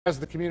As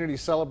the community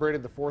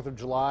celebrated the 4th of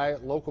July,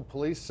 local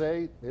police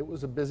say it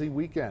was a busy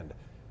weekend.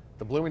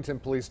 The Bloomington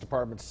Police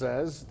Department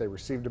says they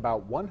received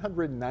about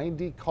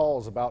 190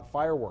 calls about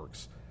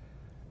fireworks.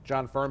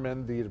 John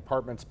Furman, the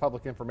department's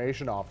public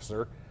information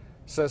officer,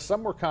 says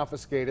some were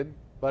confiscated,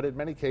 but in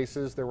many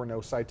cases there were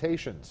no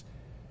citations.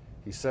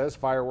 He says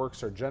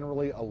fireworks are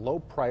generally a low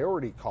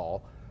priority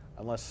call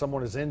unless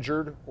someone is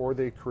injured or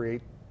they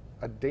create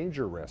a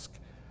danger risk.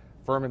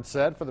 Furman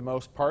said for the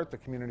most part the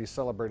community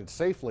celebrated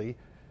safely,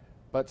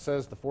 but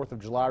says the 4th of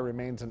July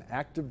remains an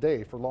active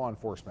day for law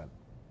enforcement.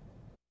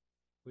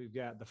 We've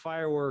got the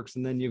fireworks,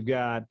 and then you've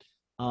got,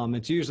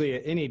 it's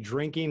usually any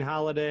drinking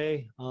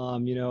holiday,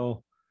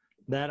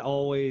 that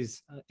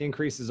always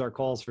increases our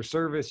calls for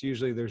service.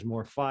 Usually there's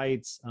more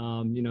fights,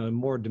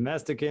 more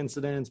domestic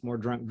incidents, more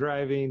drunk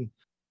driving.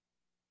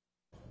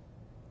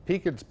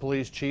 Pekin's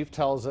police chief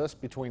tells us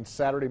between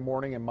Saturday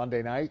morning and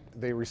Monday night,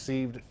 they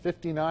received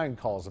 59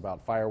 calls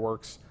about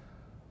fireworks.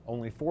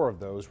 Only 4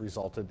 of those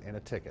resulted in a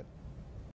ticket.